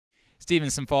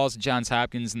Stevenson falls to Johns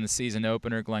Hopkins in the season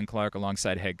opener. Glenn Clark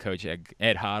alongside head coach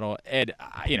Ed Hottle. Ed,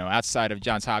 outside of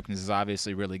Johns Hopkins is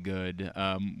obviously really good.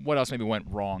 What else maybe went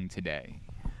wrong today?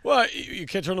 Well, you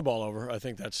can't turn the ball over. I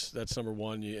think that's number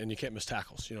one, and you can't miss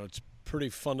tackles. It's pretty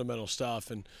fundamental stuff.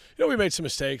 And, we made some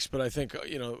mistakes, but I think,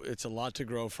 it's a lot to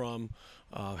grow from.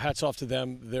 Hats off to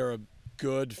them. They're a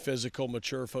good, physical,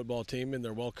 mature football team, and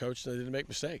they're well coached, and they didn't make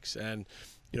mistakes. And,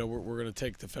 we're going to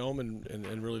take the film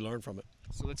and really learn from it.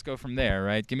 So let's go from there,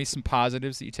 right? Give me some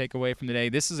positives that you take away from today.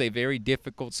 This is a very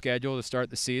difficult schedule to start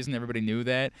the season. Everybody knew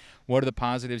that. What are the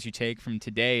positives you take from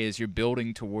today as you're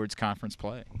building towards conference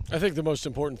play? I think the most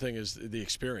important thing is the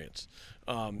experience.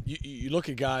 You look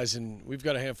at guys, and we've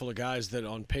got a handful of guys that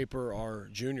on paper are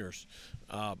juniors,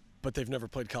 but they've never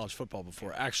played college football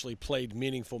before, actually played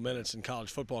meaningful minutes in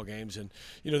college football games. And,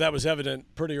 that was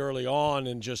evident pretty early on,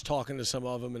 and just talking to some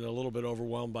of them and a little bit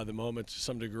overwhelmed by the moment to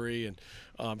some degree.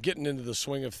 And getting into the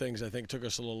swing of things, I think, took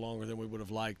us a little longer than we would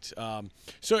have liked.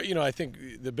 So, I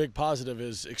think the big positive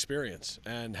is experience,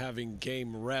 and having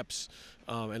game reps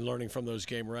and learning from those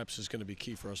game reps is going to be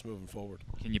key for us moving forward.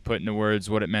 Can you put into words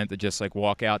what it meant to just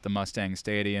walk out the Mustang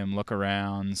Stadium, look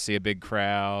around, see a big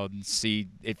crowd, see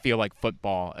it feel like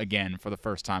football again for the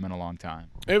first time in a long time?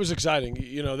 It was exciting.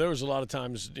 There was a lot of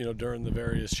times, during the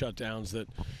various shutdowns that,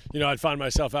 I'd find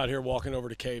myself out here walking over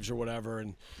to caves or whatever,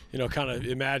 and, kind of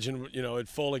imagine, it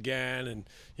full again, and,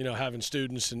 having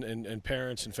students and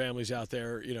parents and families out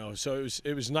there, so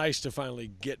it was nice to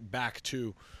finally get back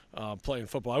to playing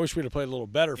football. I wish we'd have played a little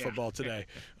better football today,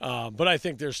 but I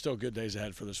think there's still good days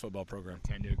ahead for this football program.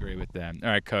 I tend to agree with that. All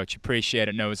right, Coach, appreciate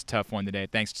it. No, it's a tough one today.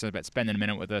 Thanks for spending a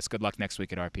minute with us. Good luck next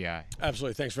week at RPI.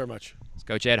 Absolutely. Thanks very much. It's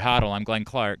Coach Ed Hottle. I'm Glenn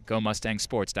Clark.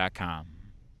 GoMustangSports.com.